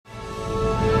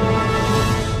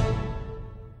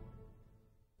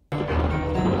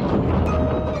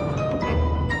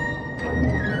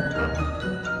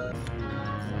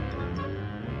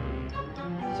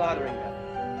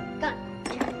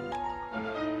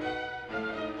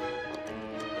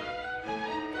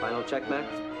Final check, Max?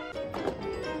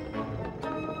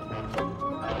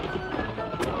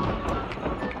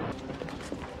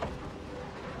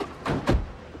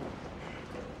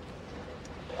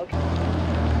 Okay.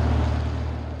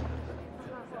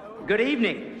 Good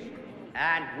evening,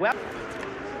 and well...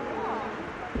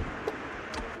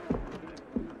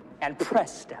 And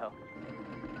presto.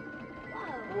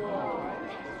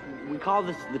 We call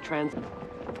this the trans...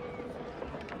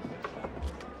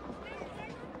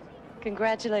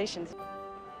 Congratulations.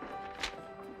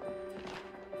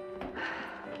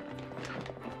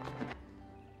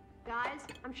 Guys,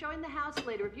 I'm showing the house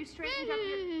later. Have you straightened up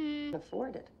your...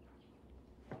 Afford it.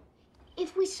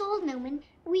 If we sold Newman,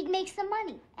 we'd make some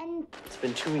money, and... It's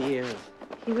been 2 years.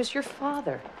 He was your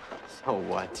father. So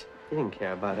what? He didn't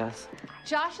care about us.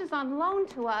 Josh is on loan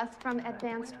to us from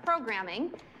Advanced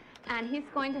Programming, and he's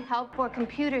going to help where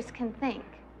computers can think.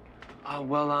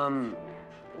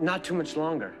 Not too much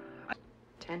longer.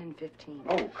 10 and 15.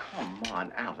 Oh, come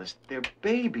on, Alice. They're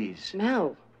babies.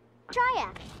 No.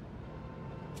 Triac.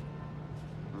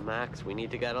 Max, we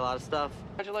need to get a lot of stuff.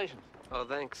 Congratulations. Oh,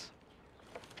 thanks.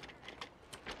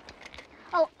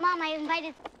 Oh, Mom, I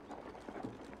invited...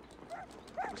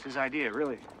 It was his idea,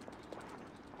 really.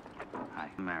 Hi,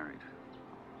 I'm married.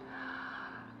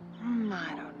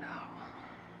 I don't know.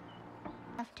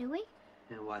 Do we?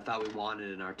 Yeah, well, I thought we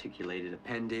wanted an articulated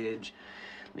appendage,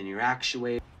 linear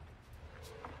actuator.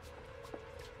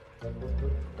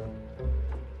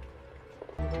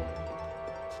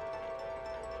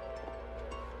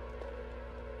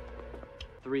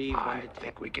 I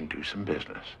think we can do some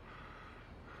business.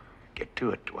 Get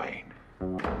to it, Dwayne.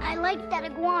 I like that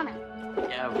iguana.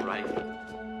 Yeah, right.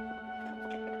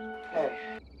 Hey.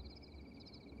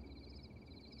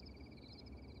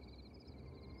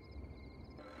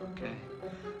 Okay,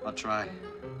 I'll try.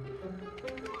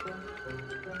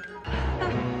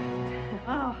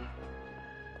 Oh.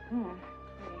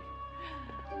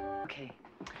 Okay.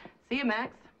 See you,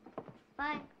 Max.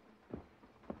 Bye.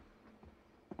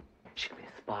 She could be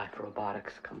a spy for a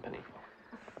robotics company.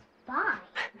 Bye.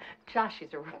 Josh,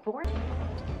 she's a reporter.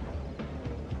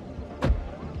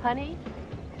 Honey?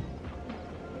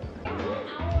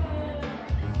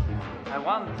 I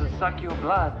want to suck your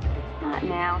blood. Not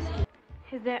now.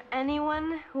 Is there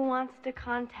anyone who wants to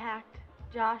contact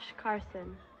Josh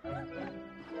Carson?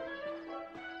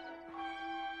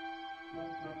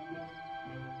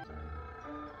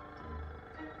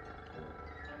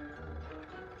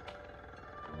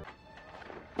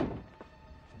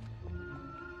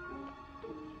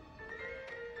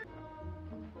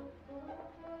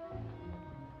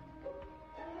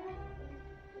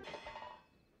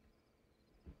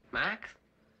 Max?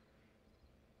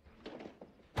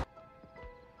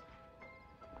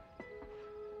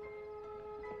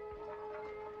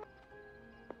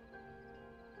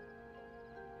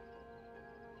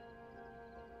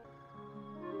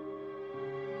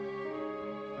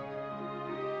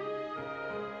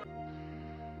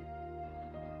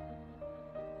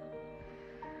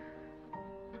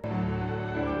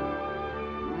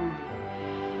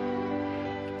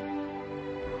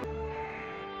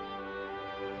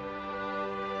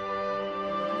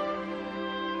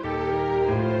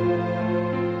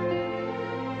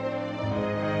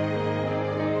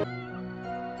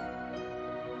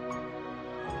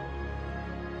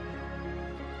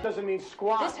 Doesn't mean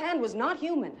squat. This hand was not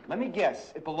human. Let me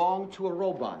guess. It belonged to a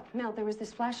robot. Mel, there was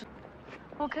this flash.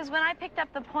 Well, because when I picked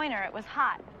up the pointer, it was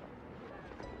hot.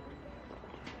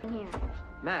 Here.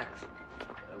 Max.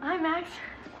 Hi, Max.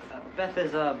 Beth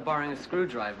is borrowing a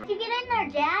screwdriver. Did you get in there,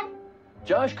 Dad?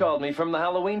 Josh called me from the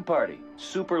Halloween party.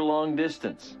 Super long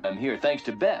distance. I'm here thanks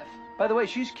to Beth. By the way,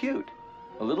 she's cute.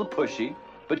 A little pushy,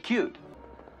 but cute.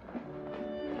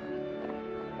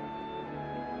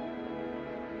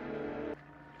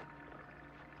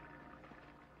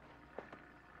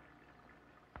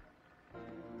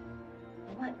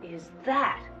 What is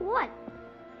that? What?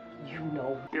 You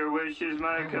know. Your wish is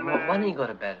my Well, why don't you go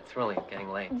to bed? It's really getting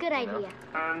late. Good you know? idea.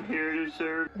 I'm here to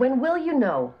serve. When will you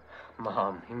know?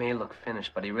 Mom, he may look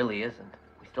finished, but he really isn't.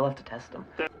 We still have to test him.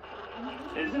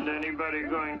 Isn't anybody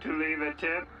going to leave a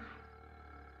tip?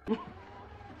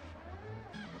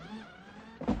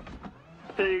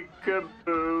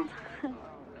 Peek-a-boo.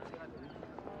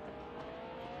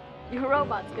 Your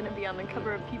robot's gonna be on the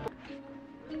cover of People.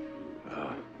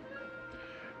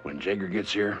 When Jager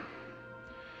gets here,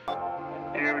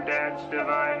 You dance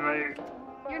divinely.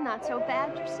 You're not so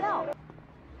bad yourself.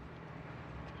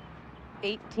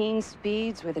 18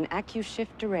 speeds with an AccuShift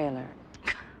derailleur.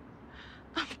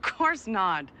 Of course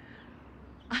not.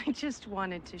 I just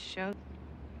wanted to show.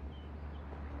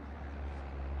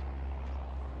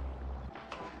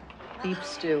 Beef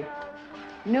stew.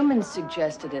 Newman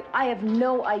suggested it. I have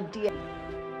no idea.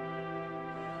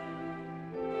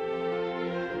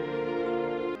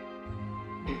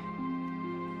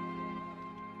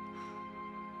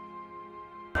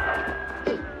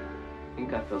 I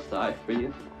think I feel sorry for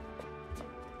you.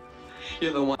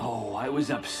 You're the one. Oh, I was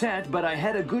upset, but I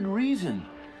had a good reason.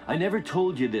 I never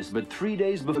told you this, but 3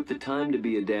 days before the time to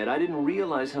be a dad, I didn't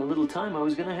realize how little time I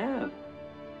was gonna have.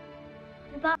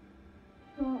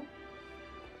 Well,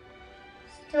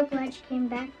 still glad you came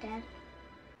back, Dad.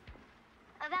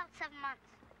 About 7 months.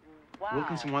 Wow.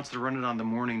 Wilkinson wants to run it on the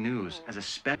morning news as a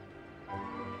spec.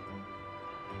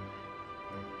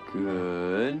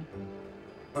 Good.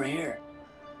 Over here.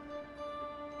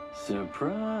 Surprise!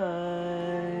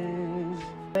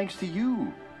 Thanks to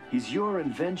you. He's your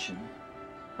invention.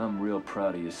 I'm real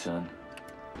proud of you, son.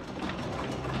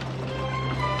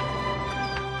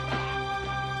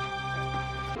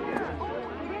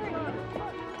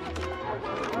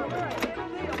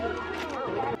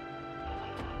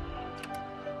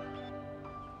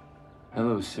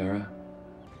 Hello, Sarah.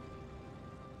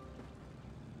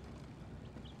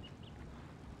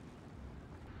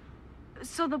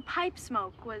 So the pipe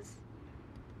smoke was...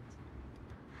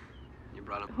 You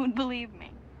brought up. Who'd believe me?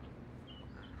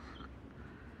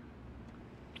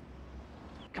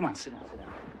 Come on, sit down, sit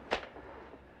down.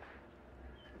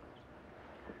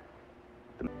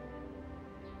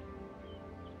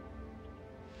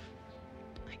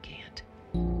 I can't.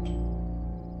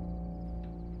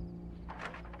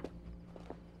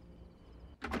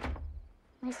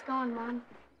 Nice going, Mom.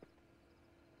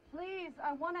 Please,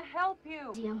 I want to help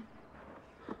you. Deal.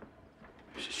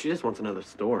 She just wants another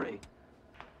story.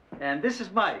 And this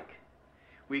is Mike.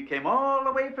 We came all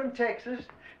the way from Texas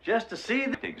just to see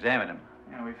the... Examine him.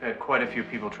 Yeah, we've had quite a few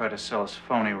people try to sell us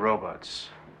phony robots.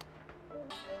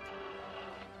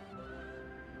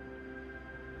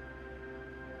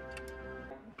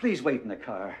 Please wait in the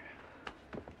car.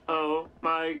 Oh,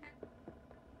 Mike.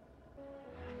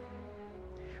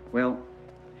 Well,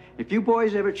 if you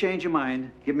boys ever change your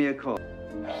mind, give me a call.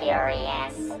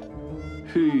 Curious.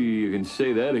 You can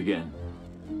say that again.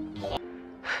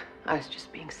 I was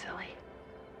just being silly.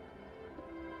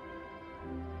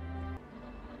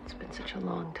 It's been such a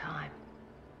long time.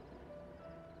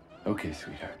 Okay,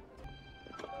 sweetheart.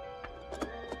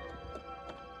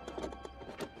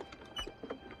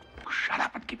 Shut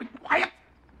up and keep it quiet.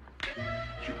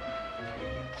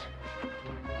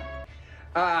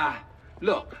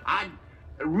 Look, I'd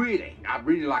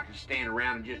really like to stand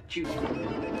around and just chew.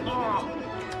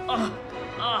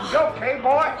 You okay,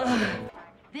 boy?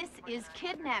 This is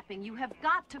kidnapping. You have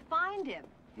got to find him.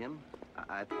 Him?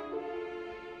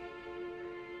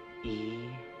 E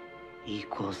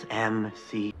equals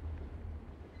MC.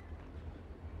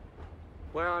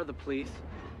 Where are the police?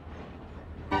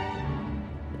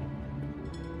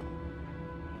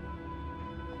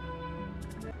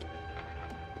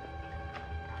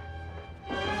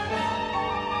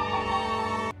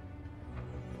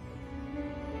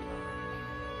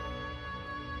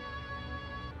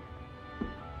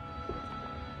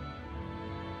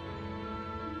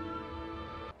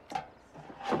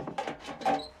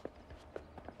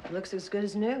 Looks as good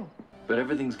as new. But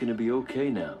everything's gonna be okay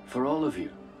now, for all of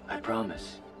you. I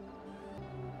promise.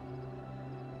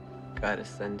 Gotta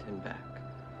send him back.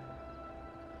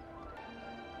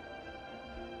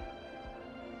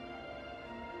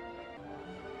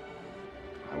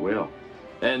 I will.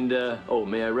 And, oh,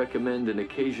 may I recommend an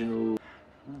occasional...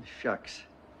 Oh, shucks.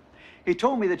 He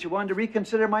told me that you wanted to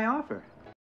reconsider my offer.